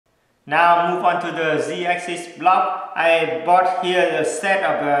Now move on to the Z-axis block. I bought here a set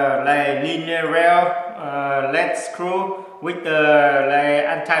of linear rail lead screw with the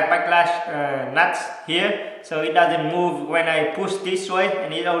anti-backlash nuts here, so it doesn't move when I push this way,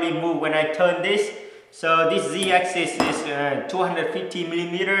 and it only moves when I turn this. So this Z-axis is 250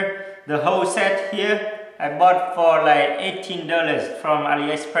 millimeter. The whole set here I bought for like $18 from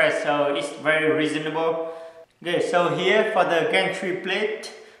AliExpress, so it's very reasonable. Okay, so here for the gantry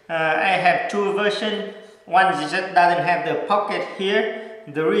plate, I have two versions. One just doesn't have the pocket here.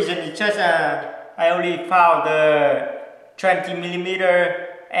 The reason is just I only found the 20 millimeter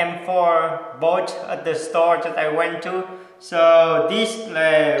M4 bolt at the store that I went to. So this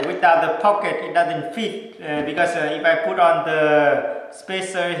without the pocket it doesn't fit because if I put on the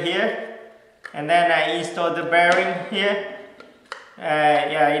spacer here and then I install the bearing here,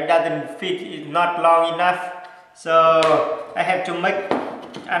 yeah, it doesn't fit, it's not long enough. So I have to make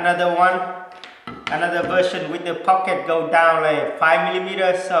another version with the pocket go down like 5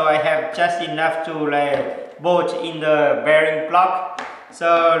 millimeters, so I have just enough to bolt in the bearing block.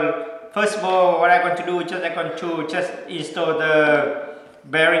 So first of all, what I'm going to do is I'm going to just install the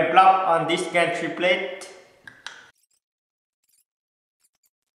bearing block on this gantry plate.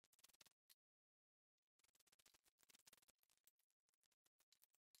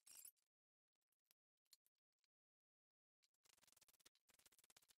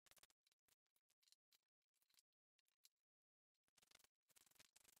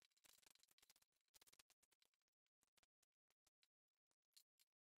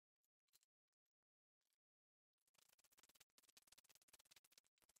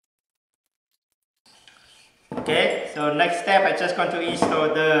 Okay, so next step I just going to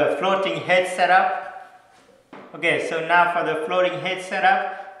install the floating head setup. Okay, so now for the floating head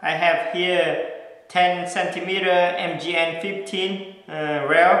setup, I have here 10 centimeter MGN 15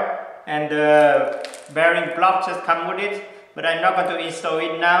 rail, and the bearing block just come with it, but I'm not going to install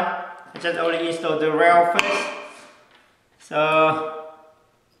it now. I just only install the rail first. So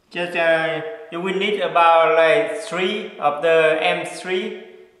just you will need about like 3 of the M3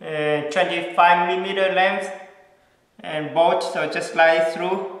 25 millimeter length and bolts, so just slide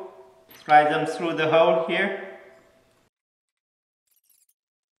them through the hole here.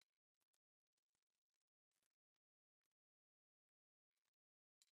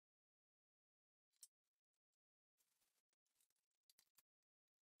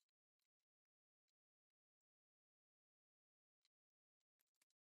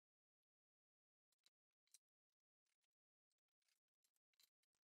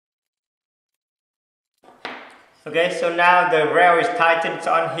 Okay, so now the rail is tightened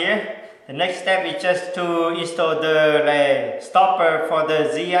on here. The next step is just to install the stopper for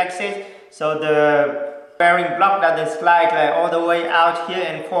the Z-axis, so the bearing block doesn't slide all the way out here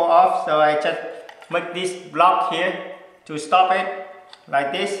and fall off. So I just make this block here to stop it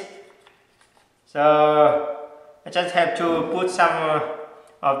like this. So I just have to put some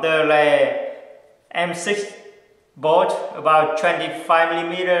of the M6 bolt about 25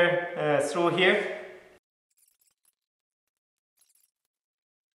 millimeter through here.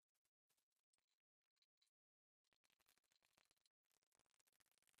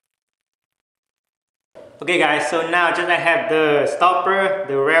 Okay guys, so now just I have the stopper,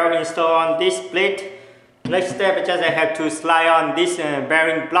 the rail installed on this plate. Next step is just I have to slide on this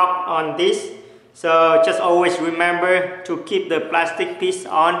bearing block on this. So just always remember to keep the plastic piece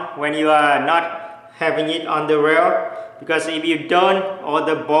on when you are not having it on the rail, because if you don't, all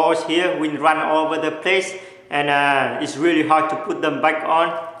the balls here will run all over the place, and it's really hard to put them back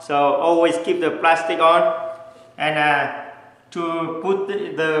on. So always keep the plastic on. And to put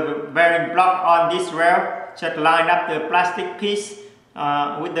the bearing block on this rail, just line up the plastic piece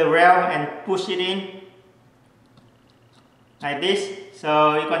with the rail and push it in like this.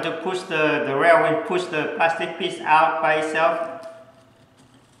 So you're going to push the rail will push the plastic piece out by itself.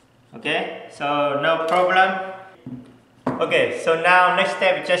 Okay, so no problem. Okay, so now next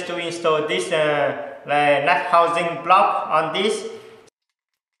step is just to install this nut housing block on this.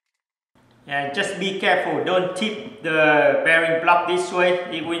 And just be careful, don't tip the bearing block this way,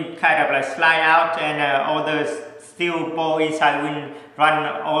 it will kind of slide out, and all the steel ball inside will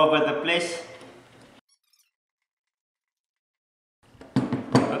run all over the place.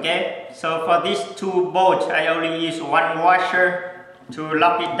 Okay, so for these two bolts I only use one washer to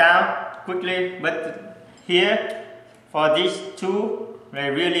lock it down quickly, but here for these two,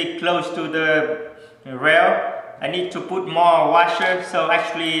 they're really close to the rail, I need to put more washer, so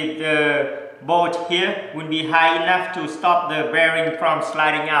actually the bolt here will be high enough to stop the bearing from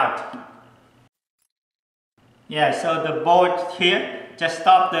sliding out. Yeah, so the bolt here just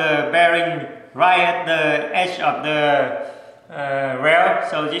stop the bearing right at the edge of the rail,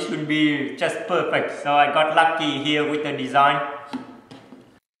 so this will be just perfect. So I got lucky here with the design.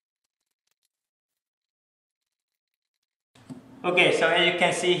 Okay, so as you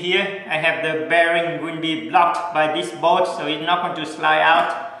can see here, I have the bearing will be blocked by this bolt, so it's not going to slide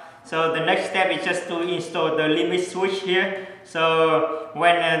out. So the next step is just to install the limit switch here. So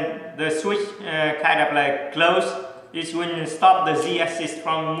when the switch kind of like close, it will stop the Z-axis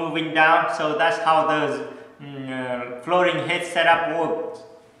from moving down. So that's how the floating head setup works.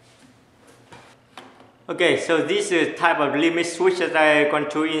 Okay, so this is type of limit switch that I'm going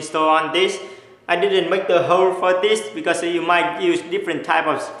to install on this. I didn't make the hole for this because you might use different type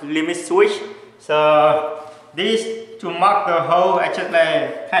of limit switch. So this, to mark the hole, I just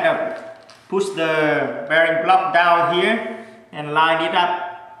kind of push the bearing block down here and line it up.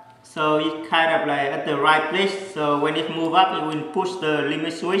 So it kind of like at the right place. So when it move up, it will push the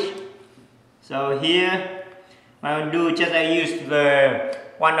limit switch. So here, what I will do, just I use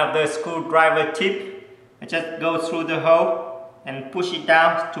one of the screwdriver tip. I just go through the hole and push it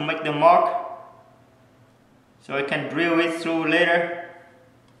down to make the mark. So I can drill it through later.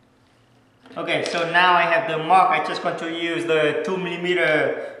 Okay, so now I have the mark. I just going to use the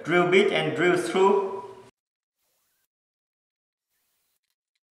 2mm drill bit and drill through.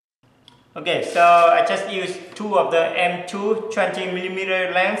 Okay, so I just use two of the M2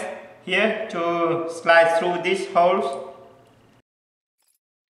 20mm length here to slide through these holes.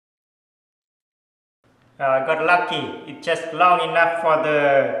 I got lucky. It's just long enough for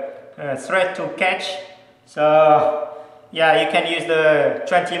the thread to catch. So yeah, you can use the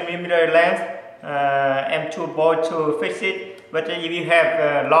 20mm length M2 bolt to fix it, but if you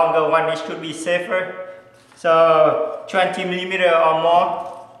have a longer one, it should be safer. So 20mm or more.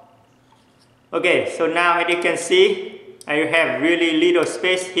 Okay, so now as you can see, I have really little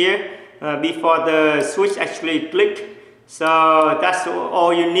space here before the switch actually click. So that's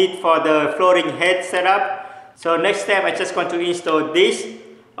all you need for the floating head setup. So next step, I'm just going to install this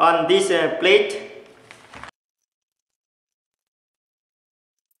on this plate.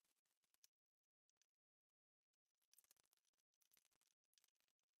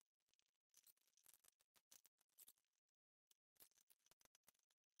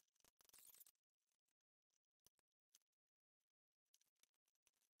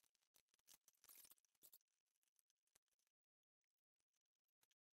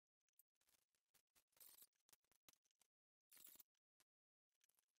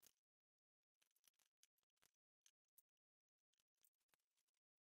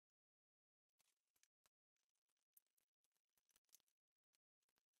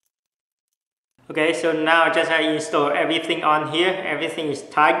 Okay, so now just I install everything on here. Everything is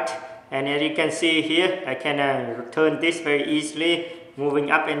tight, and as you can see here, I can turn this very easily,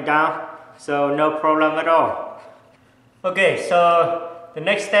 moving up and down, so no problem at all. Okay, so the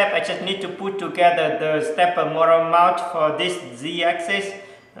next step, I just need to put together the stepper motor mount for this Z-axis.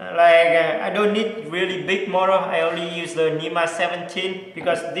 I don't need really big motor. I only use the NEMA 17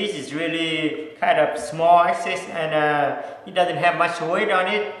 because this is really kind of small axis and it doesn't have much weight on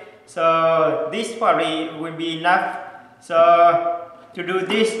it. So this probably will be enough. So to do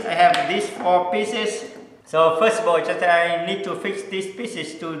this, I have these 4 pieces. So first of all, just I need to fix these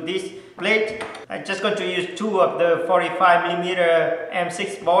pieces to this plate. I'm just going to use 2 of the 45mm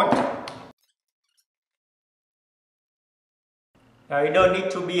M6 bolt. You don't need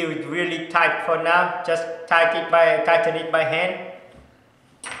to be really tight for now. Just tighten it by hand.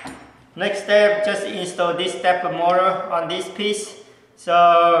 Next step, just install this stepper motor on this piece.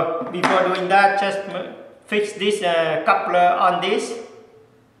 So before doing that, just fix this coupler on this.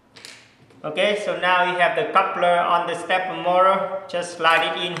 Okay, so now you have the coupler on the stepper motor. Just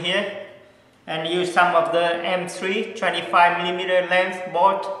slide it in here and use some of the M3 25mm length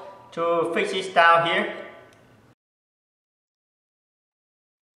bolt to fix it down here.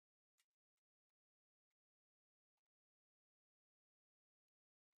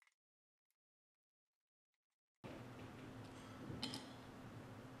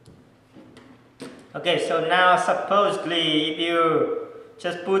 Okay, so now supposedly if you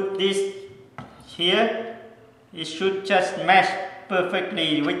just put this here, it should just mesh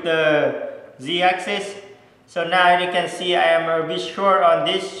perfectly with the Z-axis. So now you can see I am a bit short on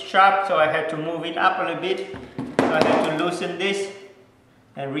this shaft, so I have to move it up a little bit. So I have to loosen this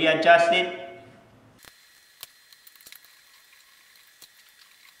and readjust it.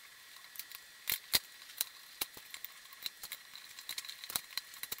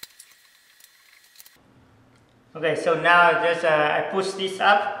 Okay, so now just I push this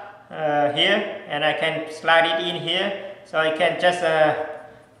up here and I can slide it in here. so I can just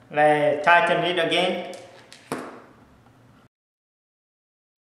like tighten it again.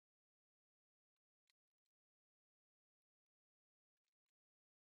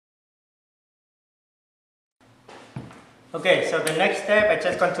 Okay, so the next step, I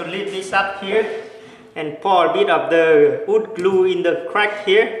just going to lift this up here and pour a bit of the wood glue in the crack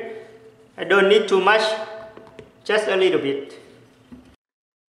here. I don't need too much, just a little bit.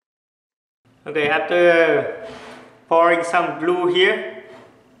 Okay, after pouring some glue here,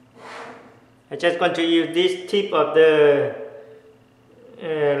 I just going to use this tip of the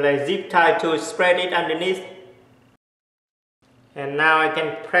like zip tie to spread it underneath. And now I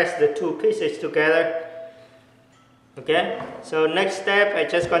can press the two pieces together. Okay, so next step, I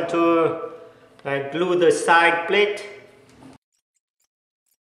just going to glue the side plate.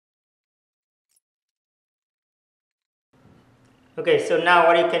 Okay, so now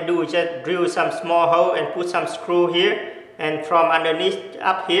what you can do is just drill some small hole and put some screw here, and from underneath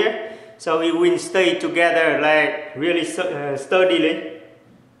up here, so it will stay together like really sturdily.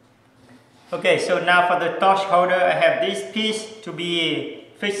 Okay, so now for the torch holder, I have this piece to be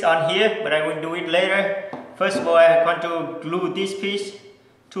fixed on here, but I will do it later. First of all, I'm going to glue this piece,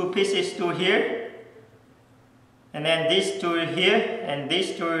 two pieces to here, and then this to here, and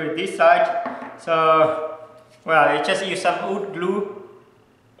this to this side. So, well, I just use some wood glue.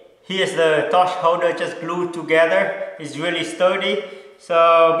 Here's the torch holder just glued together. It's really sturdy.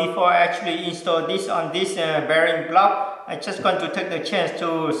 So before I actually install this on this bearing block, I'm just going to take the chance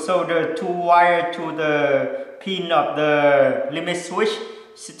to solder two wires to the pin of the limit switch.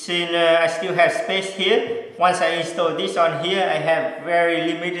 Since I still have space here, once I install this on here, I have very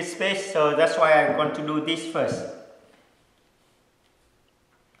limited space, so that's why I'm going to do this first.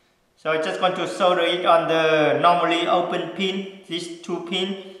 So I'm just going to solder it on the normally open pin, these two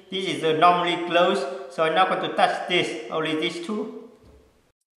pins. This is the normally closed, so I'm not going to touch this, only these two.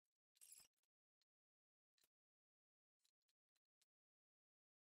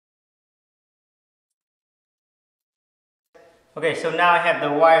 Okay, so now I have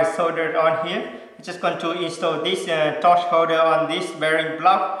the wire soldered on here. I'm just going to install this torch holder on this bearing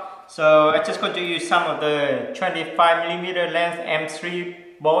block. So I'm just going to use some of the 25mm length M3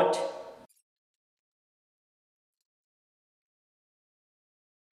 bolt.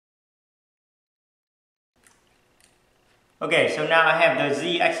 Okay, so now I have the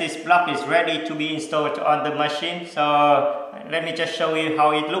Z-axis block is ready to be installed on the machine. So let me just show you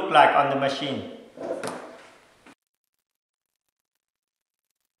how it looks like on the machine.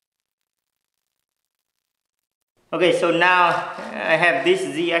 Okay, so now I have this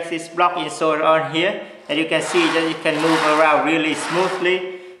Z-axis block installed on here, and you can see that it can move around really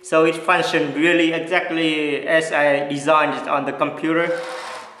smoothly. So it functions really exactly as I designed it on the computer.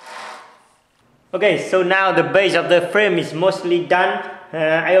 Okay, so now the base of the frame is mostly done.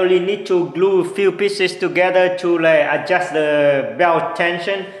 I only need to glue a few pieces together to adjust the belt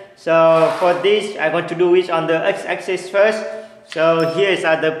tension. So for this, I'm going to do it on the X-axis first. So here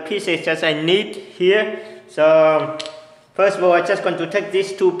are the pieces that I need here. So first of all, I'm just going to take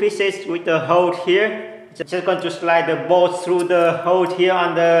these two pieces with the hole here. Just going to slide the bolts through the hole here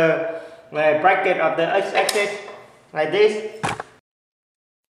on the bracket of the X-axis, like this.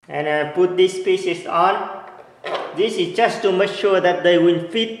 And put these pieces on. This is just to make sure that they will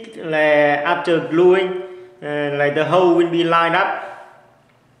fit after gluing, like the hole will be lined up,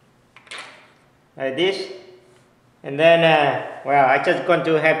 like this. And then, well, I just going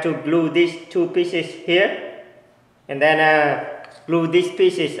to have to glue these two pieces here, and then glue these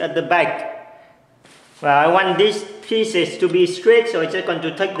pieces at the back. Well, I want these pieces to be straight, so I'm just going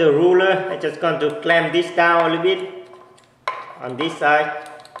to take the ruler. I'm just going to clamp this down a little bit on this side.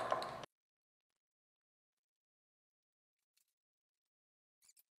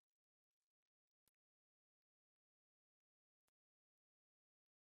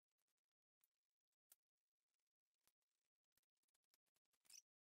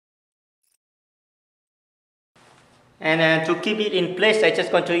 And to keep it in place, I'm just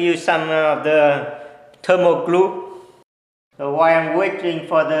going to use some of the thermal glue. So while I'm waiting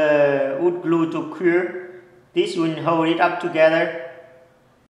for the wood glue to cure, this will hold it up together.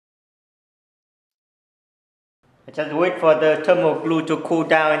 I just wait for the thermal glue to cool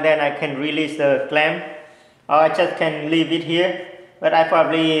down, and then I can release the clamp. Or I just can leave it here, but I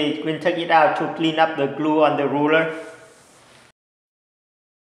probably will take it out to clean up the glue on the ruler.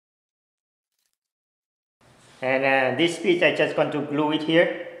 And this piece, I just going to glue it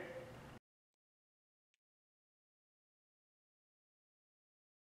here.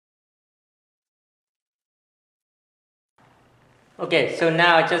 Okay, so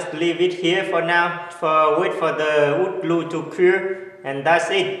now I just leave it here for now, for wait for the wood glue to cure, and that's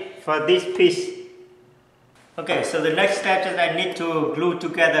it for this piece. Okay, so the next step is I need to glue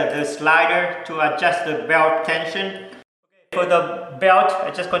together the slider to adjust the belt tension. For the belt, I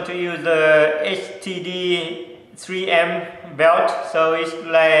just going to use the HTD 3M belt, so it's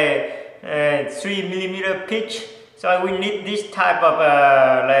like 3mm pitch. So I will need this type of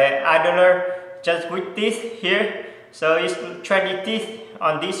like idler just with teeth here. So it's 20 teeth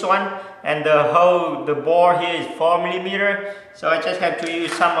on this one, and the bore here is 4mm. So I just have to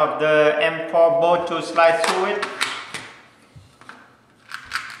use some of the M4 bolt to slide through it.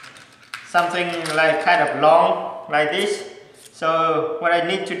 Something like kind of long like this. So what I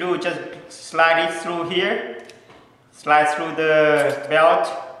need to do is just slide it through here, slide through the belt,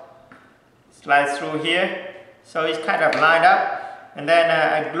 slide through here. So it's kind of lined up, and then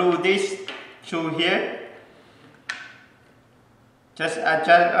I glue this through here. Just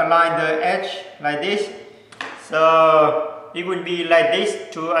align the edge like this. So it will be like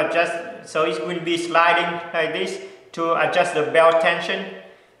this to adjust. So it will be sliding like this to adjust the belt tension.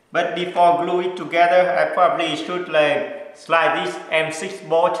 But before glue it together, I probably should like slide this M6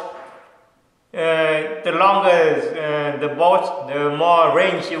 bolt. The longer the bolt, the more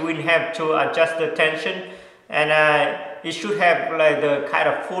range you will have to adjust the tension, and it should have like the kind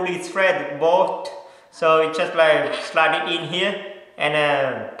of fully threaded bolt. So it just like slide it in here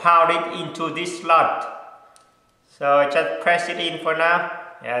and pound it into this slot. So I just press it in for now.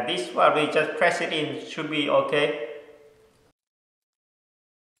 Yeah, this probably just press it in, should be okay.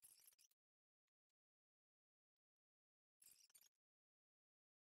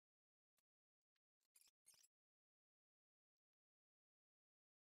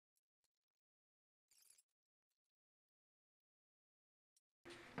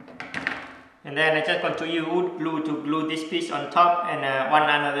 And then I just going to use wood glue to glue this piece on top and one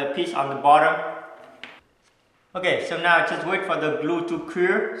another piece on the bottom. Okay, so now just wait for the glue to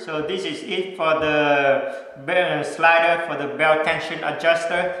cure. So this is it for the slider, for the belt tension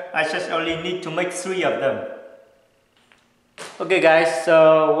adjuster. I just only need to make 3 of them. Okay guys,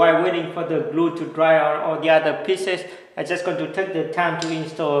 so while waiting for the glue to dry on all the other pieces, I just going to take the time to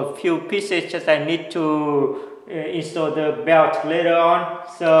install a few pieces. Just I need to install the belt later on.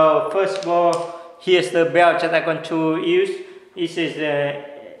 So first of all, here's the belt that I'm going to use. This is a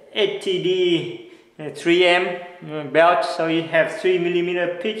HTD 3M belt, so it has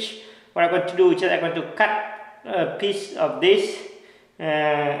 3mm pitch. What I'm going to do is just I'm going to cut a piece of this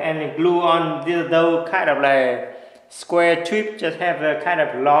and glue on those kind of like square tube. Just have a kind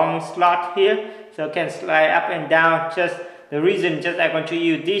of long slot here, so it can slide up and down. Just the reason just I'm going to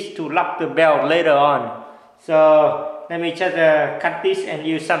use this to lock the belt later on. So let me just cut this and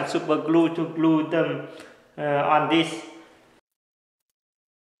use some super glue to glue them on this.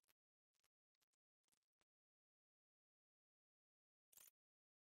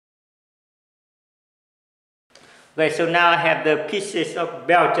 Okay, so now I have the pieces of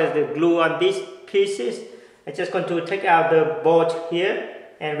belt, just the glue on these pieces. I'm just going to take out the bolt here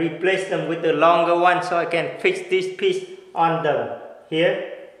and replace them with the longer one so I can fix this piece on them here.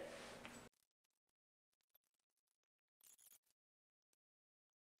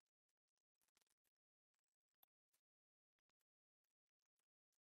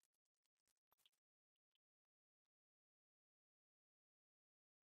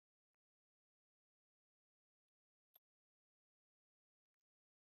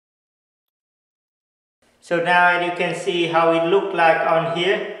 So now you can see how it look like on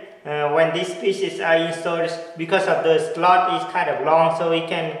here when these pieces are installed. Because of the slot is kind of long, so you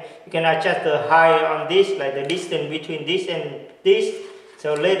can adjust the height on this, like the distance between this and this.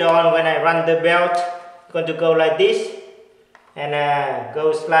 So later on when I run the belt, I'm going to go like this and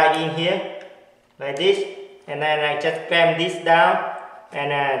go slide in here like this, and then I just clamp this down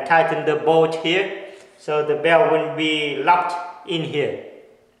and tighten the bolt here so the belt will be locked in here.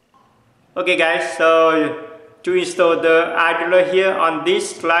 Okay guys, so to install the idler here on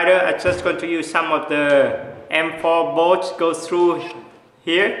this slider, I'm just going to use some of the M4 bolts go through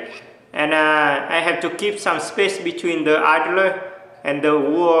here, and I have to keep some space between the idler and the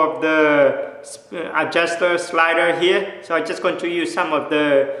wall of the adjuster slider here. So I'm just going to use some of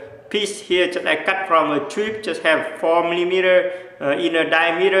the piece here that I cut from a tube, just have 4mm inner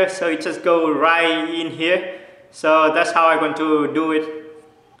diameter, so it just go right in here. So that's how I'm going to do it.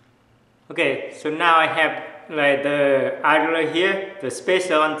 Okay, so now I have like the idler here, the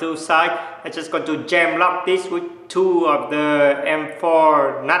spacer on two sides. I'm just going to jam lock this with 2 of the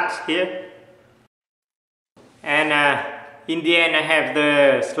M4 nuts here. And in the end I have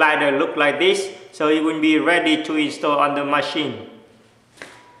the slider look like this. so it will be ready to install on the machine.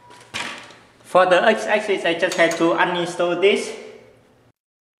 For the X-axis, I just had to uninstall this.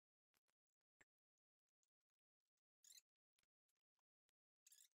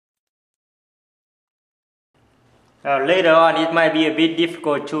 Later on, it might be a bit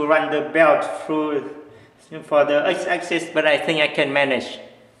difficult to run the belt through for the X-axis, but I think I can manage.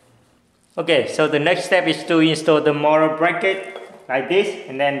 Okay, so the next step is to install the motor bracket like this,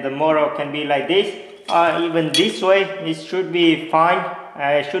 and then the motor can be like this, or even this way. It should be fine.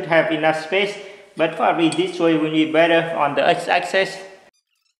 I should have enough space, but probably this way will be better on the X-axis.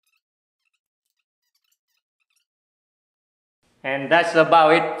 And that's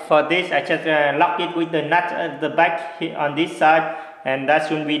about it for this. I just lock it with the nut at the back here on this side, and that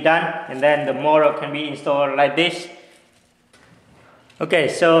should be done. And then the motor can be installed like this. Okay,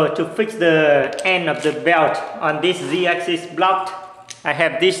 so to fix the end of the belt on this Z-axis block, I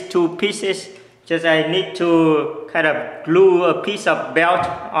have these two pieces. Just I need to kind of glue a piece of belt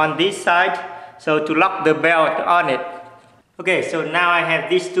on this side, so to lock the belt on it. Okay, so now I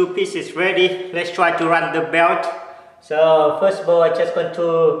have these two pieces ready. Let's try to run the belt. So first of all, I'm just going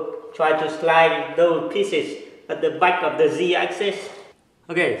to try to slide those pieces at the back of the Z-axis.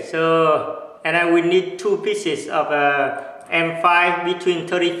 Okay, so and I will need two pieces of M5 between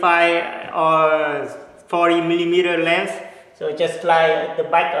 35 or 40 millimeter length. So just slide at the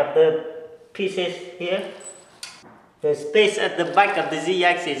back of the pieces here. The space at the back of the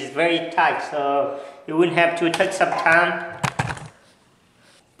Z-axis is very tight, so you will have to take some time.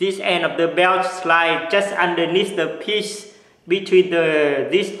 This end of the belt slide just underneath the piece between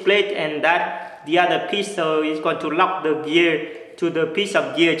this plate and the other piece, so it's going to lock the gear to the piece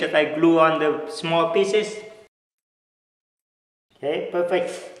of gear just like glue on the small pieces. Okay,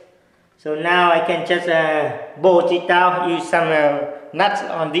 perfect. So now I can just bolt it down, use some nuts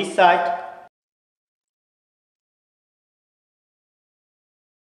on this side.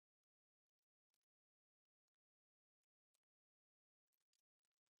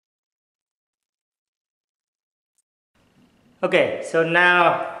 Okay, so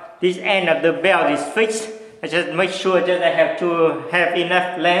now this end of the belt is fixed. I just make sure that I have to have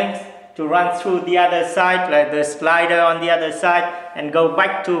enough length to run through the other side, like the slider on the other side, and go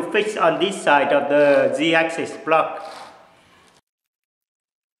back to fix on this side of the Z-axis block.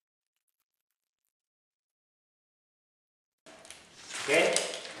 Okay,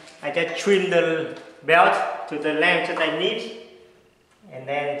 I just trim the belt to the length that I need, and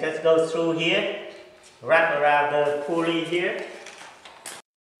then just go through here. Wrap around the pulley here.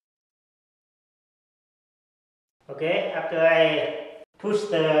 Okay, after I push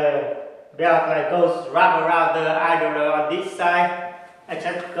the belt like goes wrap around the idler on this side, I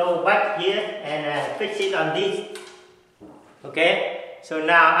just go back here and fix it on this. Okay, so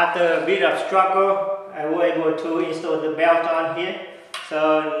now after a bit of struggle, I was able to install the belt on here.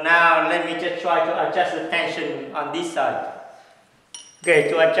 So now let me just try to adjust the tension on this side. Okay,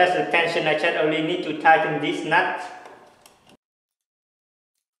 to adjust the tension, I just only need to tighten this nut.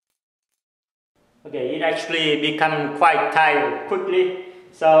 Okay, it actually becomes quite tight quickly,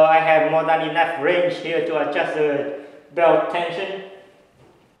 so I have more than enough range here to adjust the belt tension.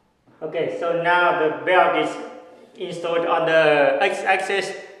 Okay, so now the belt is installed on the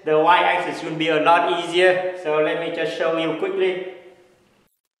X-axis. The Y-axis will be a lot easier, so let me just show you quickly.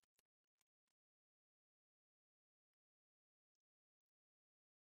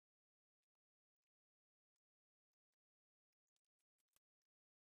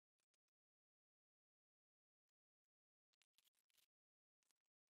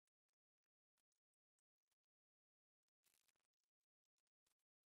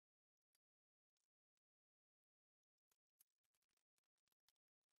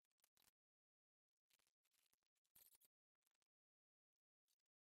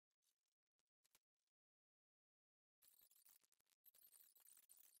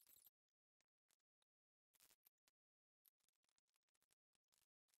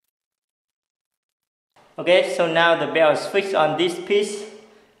 Okay, so now the belt is fixed on this piece.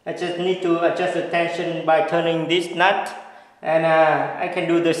 I just need to adjust the tension by turning this nut, and I can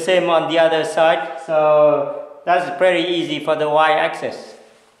do the same on the other side. So that's very easy for the Y-axis.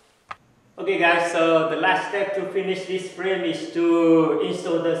 Okay guys, so the last step to finish this frame is to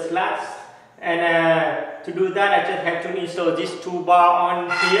install the slats, and to do that I just have to install this two bar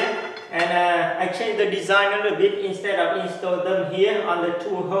on here, and I changed the design a little bit. Instead of install them here on the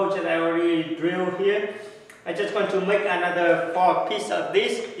two holes that I already drilled here, I just want to make another 4 piece of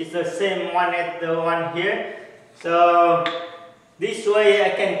this. It's the same one as the one here, so this way I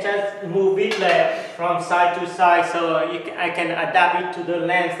can just move it from side to side, so I can adapt it to the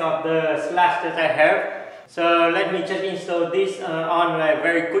length of the slats that I have. So let me just install this on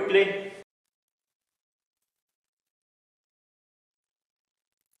very quickly.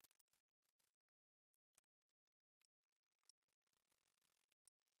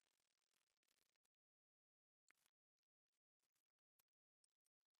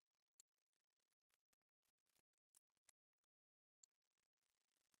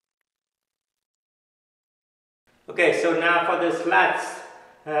 Okay, so now for the slats,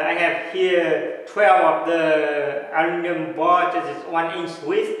 I have here 12 of the aluminum board that is 1 inch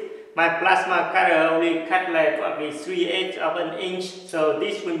width. My plasma cutter only cut like probably 3/8 of an inch, so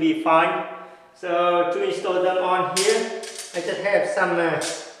this will be fine. So to install them on here, I just have some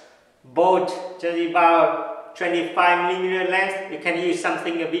bolt just about 25mm length. You can use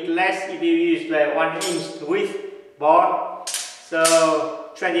something a bit less if you use like 1 inch width board.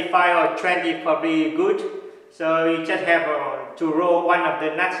 So 25 or 20 probably good. So you just have to roll one of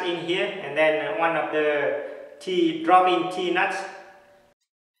the nuts in here, and then one of the drop-in T-nuts.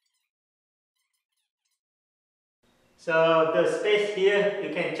 So the space here,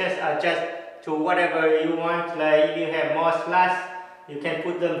 you can just adjust to whatever you want. Like if you have more slats, you can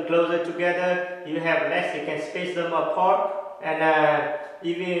put them closer together. If you have less, you can space them apart. And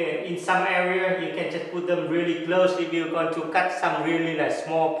even in some area, you can just put them really close if you're going to cut some really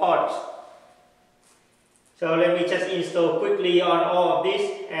small parts. So let me just install quickly on all of this,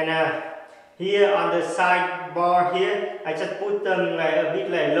 and here on the side bar here, I just put them a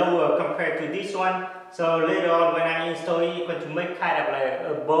bit lower compared to this one. So later on when I install it, you're going to make kind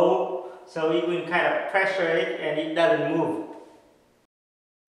of a bowl, so it will kind of pressure it and it doesn't move.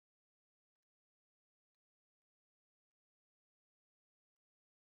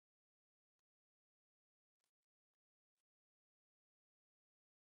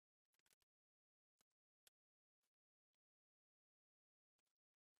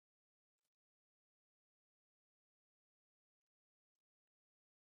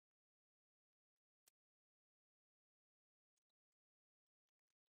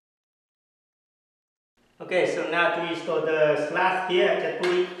 Okay, so now to install the slat here, I just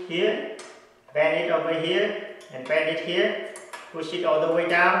put it here, bend it over here, and bend it here, push it all the way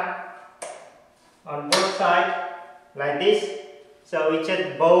down on both sides like this. So it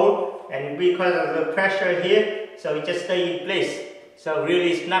just bolt, and because of the pressure here, so it just stay in place. So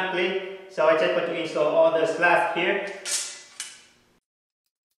really snugly. So I just want to install all the slats here.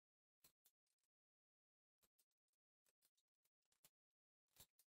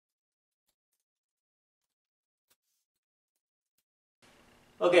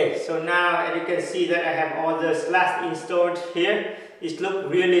 Okay, so now as you can see that I have all the slats installed here. It looks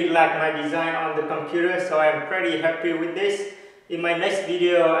really like my design on the computer, so I'm pretty happy with this. In my next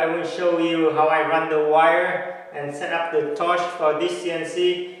video, I will show you how I run the wire and set up the torch for this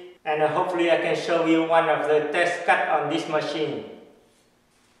CNC, and hopefully I can show you one of the test cut on this machine.